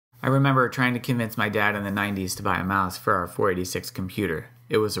I remember trying to convince my dad in the 90s to buy a mouse for our 486 computer.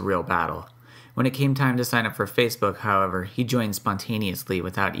 It was a real battle. When it came time to sign up for Facebook, however, he joined spontaneously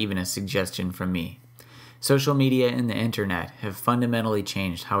without even a suggestion from me. Social media and the internet have fundamentally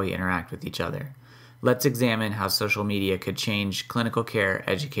changed how we interact with each other. Let's examine how social media could change clinical care,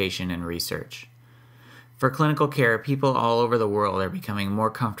 education, and research. For clinical care, people all over the world are becoming more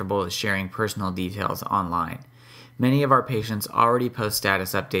comfortable with sharing personal details online. Many of our patients already post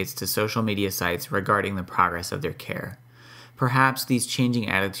status updates to social media sites regarding the progress of their care. Perhaps these changing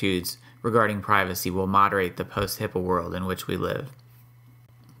attitudes regarding privacy will moderate the post-HIPAA world in which we live.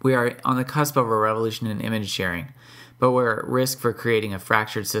 We are on the cusp of a revolution in image sharing, but we're at risk for creating a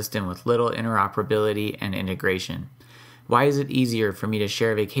fractured system with little interoperability and integration. Why is it easier for me to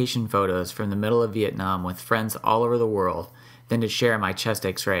share vacation photos from the middle of Vietnam with friends all over the world than to share my chest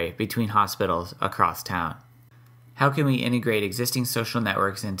x-ray between hospitals across town? How can we integrate existing social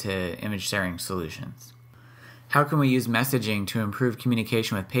networks into image sharing solutions? How can we use messaging to improve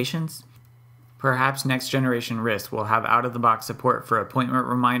communication with patients? Perhaps next generation RISC will have out-of-the-box support for appointment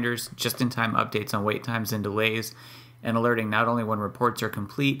reminders, just-in-time updates on wait times and delays, and alerting not only when reports are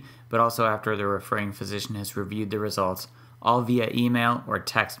complete, but also after the referring physician has reviewed the results, all via email or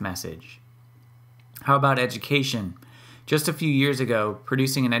text message. How about education? Just a few years ago,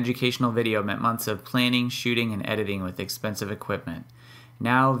 producing an educational video meant months of planning, shooting, and editing with expensive equipment.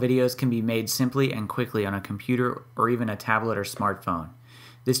 Now, videos can be made simply and quickly on a computer or even a tablet or smartphone.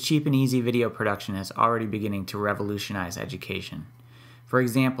 This cheap and easy video production is already beginning to revolutionize education. For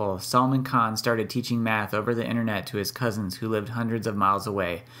example, Salman Khan started teaching math over the internet to his cousins who lived hundreds of miles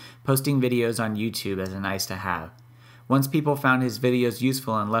away, posting videos on YouTube as a nice to have. Once people found his videos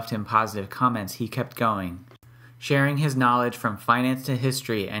useful and left him positive comments, he kept going, sharing his knowledge from finance to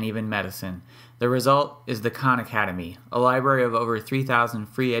history and even medicine. The result is the Khan Academy, a library of over 3,000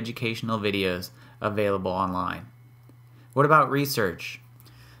 free educational videos available online. What about research?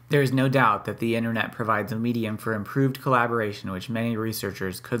 There is no doubt that the internet provides a medium for improved collaboration which many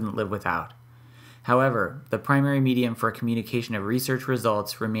researchers couldn't live without. However, the primary medium for communication of research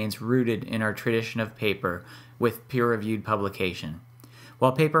results remains rooted in our tradition of paper with peer-reviewed publication.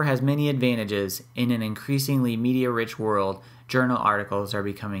 While paper has many advantages, in an increasingly media-rich world, journal articles are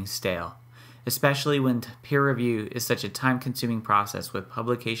becoming stale, especially when peer review is such a time-consuming process with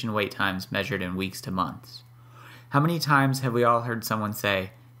publication wait times measured in weeks to months. How many times have we all heard someone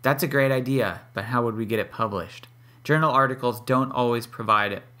say, "That's a great idea, but how would we get it published?" Journal articles don't always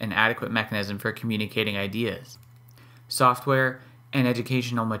provide an adequate mechanism for communicating ideas. Software and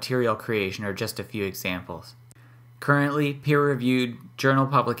educational material creation are just a few examples. Currently, peer-reviewed journal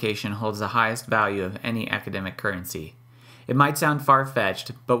publication holds the highest value of any academic currency. It might sound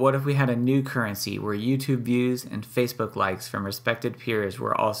far-fetched, but what if we had a new currency where YouTube views and Facebook likes from respected peers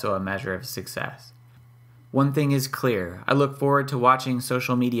were also a measure of success? One thing is clear, I look forward to watching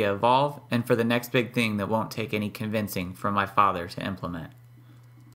social media evolve and for the next big thing that won't take any convincing from my father to implement.